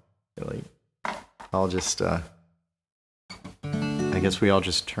know. Like, I'll just, I guess we all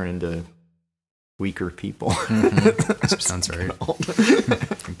just turn into weaker people. Sounds right. I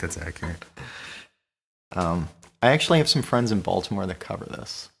think that's accurate. I actually have some friends in Baltimore that cover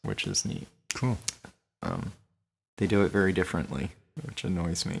this, which is neat. Cool. They do it very differently, which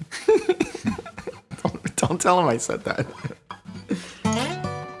annoys me. Don't tell them I said that.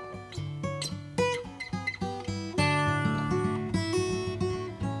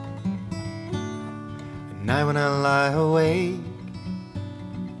 At night when I lie awake,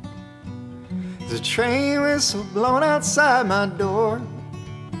 there's a train whistle blowing outside my door.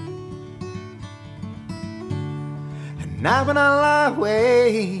 At night when I lie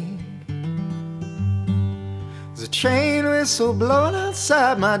awake, there's a train whistle blowing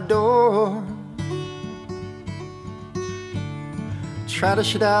outside my door. Try to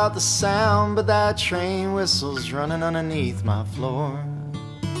shut out the sound, but that train whistle's running underneath my floor.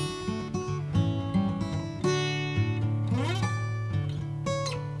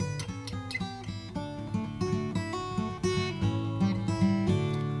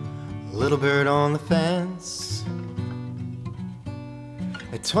 Little bird on the fence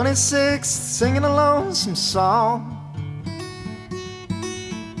at 26, singing a lonesome song.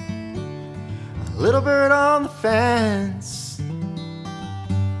 A little bird on the fence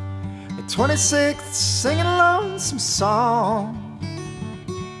at 26, singing a lonesome song.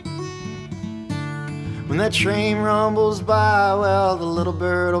 When that train rumbles by, well, the little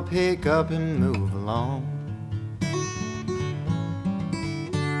bird will pick up and move along.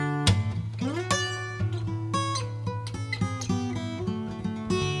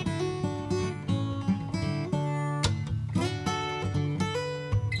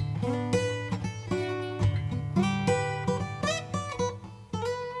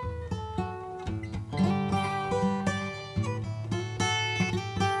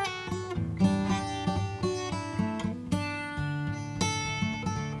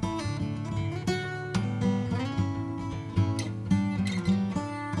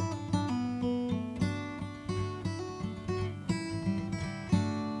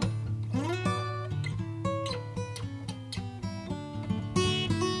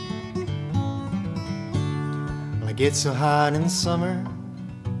 Get so hot in the summer,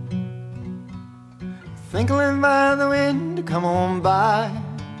 twinkling by the wind to come on by.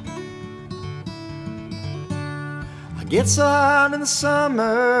 I get so hot in the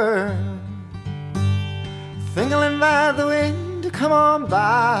summer, twinkling by the wind to come on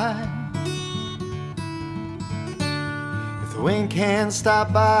by. If the wind can't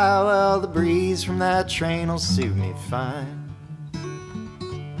stop by, well, the breeze from that train will suit me fine.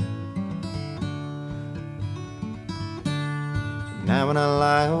 Now when I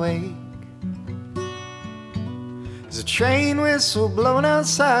lie awake, there's a train whistle blowing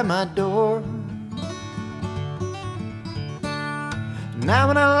outside my door. Now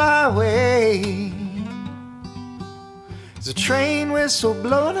when I lie awake, there's a train whistle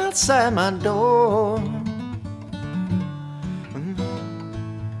blowing outside my door.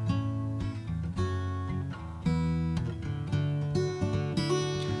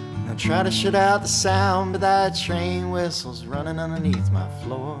 I try to shut out the sound, but that train whistle's running underneath my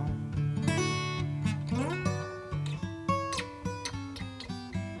floor.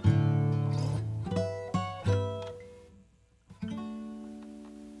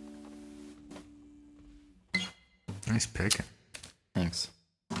 Nice picking. Thanks.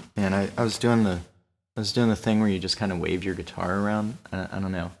 Man, I was doing the thing where you just kind of wave your guitar around. I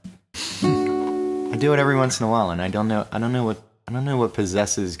don't know. I do it every once in a while, and I don't know what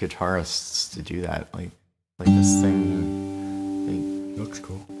possesses guitarists to do that. Like this thing. Looks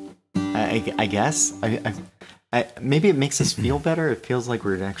cool. I guess. I maybe it makes us feel better. It feels like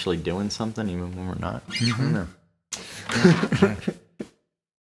we're actually doing something even when we're not. Mm-hmm. I don't know.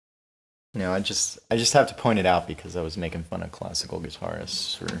 No, I just have to point it out because I was making fun of classical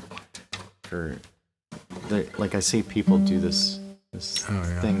guitarists for like I see people do this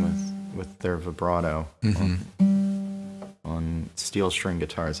thing with their vibrato on steel string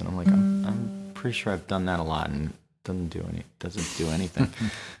guitars, and I'm like, I'm pretty sure I've done that a lot, and it doesn't do anything.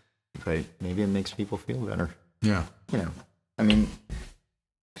 But maybe it makes people feel better. Yeah. You know, I mean,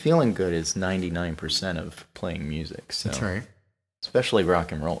 feeling good is 99% of playing music. So. That's right. Especially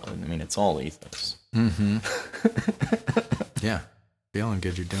rock and roll. I mean, it's all ethos. Mm-hmm. Yeah. Feeling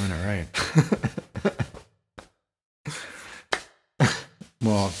good, you're doing it right.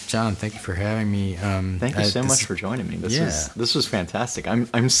 Well, John, thank you for having me. Thank you so much for joining me. This was fantastic.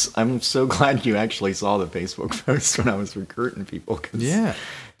 I'm so glad you actually saw the Facebook post when I was recruiting people.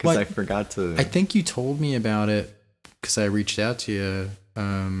 Because I forgot to. I think you told me about it because I reached out to you,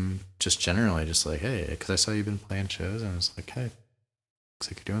 just generally, just like, hey, because I saw you've been playing shows, and I was like, hey. Looks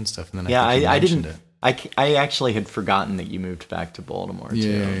like you're doing stuff, and then I didn't. I actually had forgotten that you moved back to Baltimore too.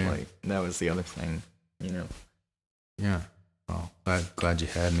 Yeah. Like that was the other thing, you know. Yeah. Well, glad you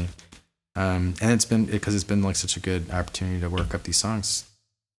had me. And it's been like such a good opportunity to work up these songs,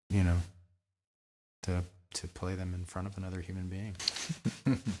 you know, to play them in front of another human being.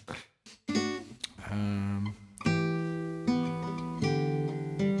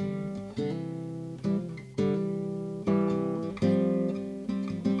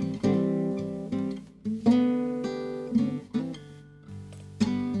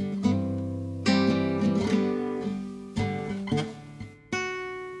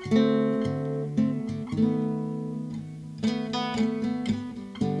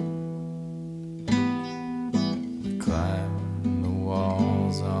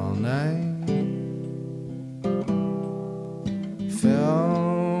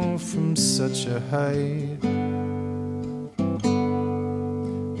 Such a height,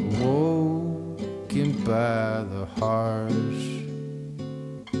 woken by the harsh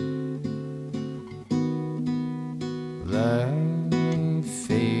light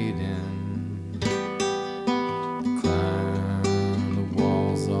fading, climb the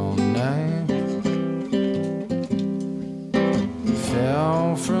walls all night,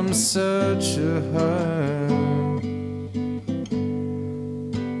 fell from such a height.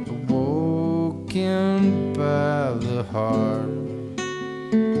 By the heart,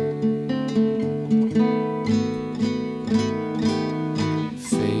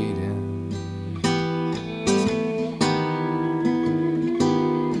 fading.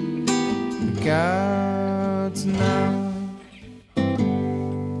 God's not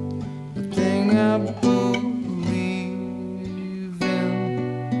the thing I believe in,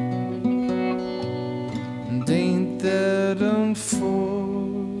 and ain't that unfortunate?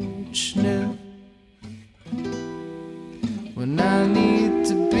 When I need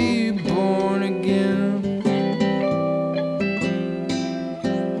to be born again,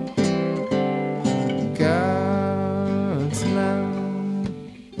 God's not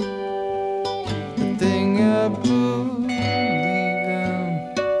the thing I believe.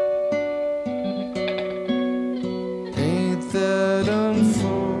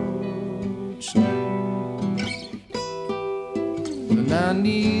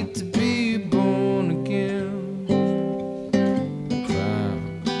 need to be born again. I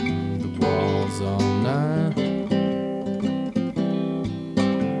climb the walls all night.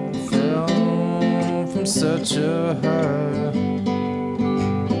 Fell from such a high.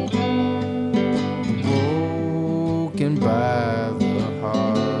 Woken by the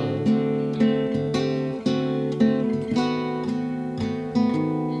heart.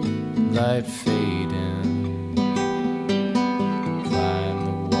 Light fading. Climb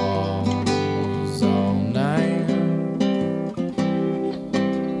the walls all night.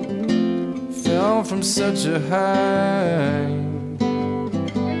 Fell from such a high.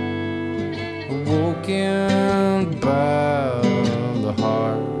 Awoken by the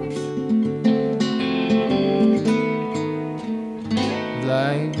heart.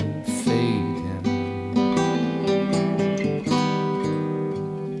 Light fading.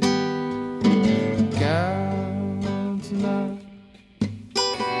 God's not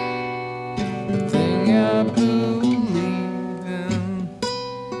the thing I believe in.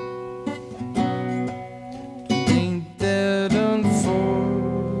 Ain't that unfortunate?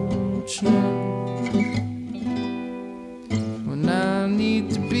 When I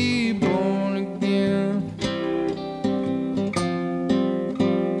need to be born again.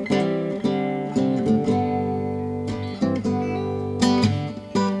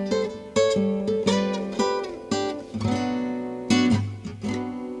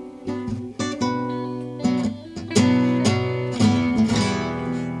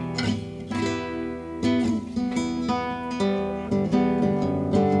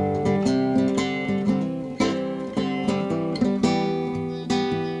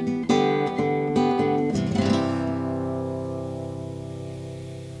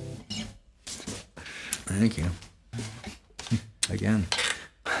 Thank you. Again.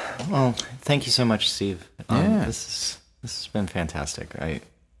 Well, thank you so much, Steve. Yeah. This has been fantastic. I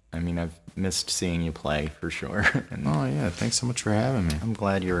mean, I've missed seeing you play for sure, and Oh yeah, thanks so much for having me. I'm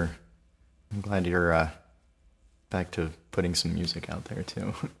glad you're back to putting some music out there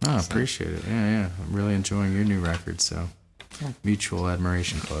too. Oh, appreciate it. Yeah. I'm really enjoying your new record, so Mutual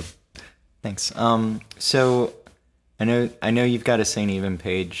Admiration Club. Thanks. So I know you've got a St. Even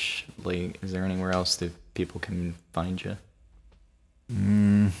page. Like, is there anywhere else that people can find you?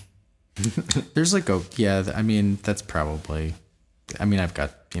 There's like I mean, that's probably, I mean, I've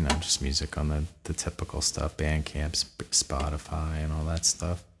got, just music on the typical stuff, Bandcamp, Spotify, and all that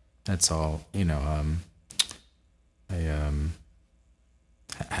stuff. That's all, I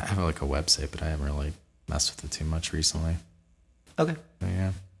have like a website, but I haven't really messed with it too much recently. Okay. So,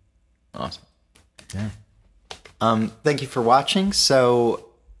 yeah. Awesome. Yeah. Thank you for watching. So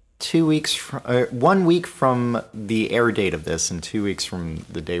 1 week from the air date of this and 2 weeks from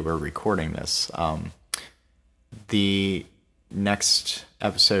the day we're recording this, the next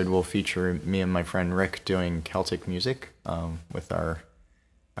episode will feature me and my friend Rick doing Celtic music with our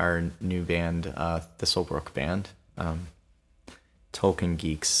new band, Thistlebrook Band. Tolkien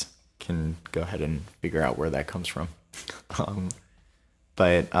geeks can go ahead and figure out where that comes from.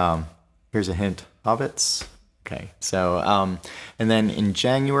 But here's a hint, hobbits. Okay, so and then in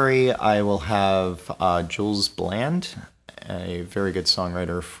January I will have Jules Bland, a very good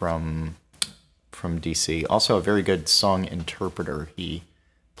songwriter from DC, also a very good song interpreter. He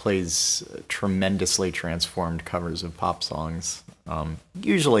plays tremendously transformed covers of pop songs,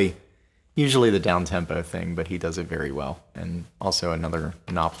 usually the down-tempo thing, but he does it very well. And also another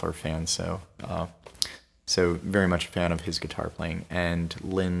Knopfler fan, so very much a fan of his guitar playing. And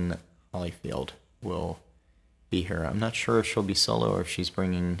Lynn Hollyfield will be here. I'm not sure if she'll be solo or if she's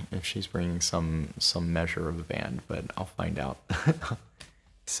bringing some measure of a band, but I'll find out.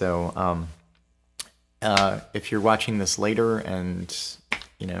 So if you're watching this later, and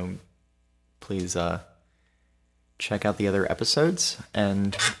please check out the other episodes,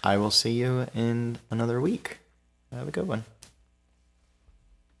 and I will see you in another week. Have a good one.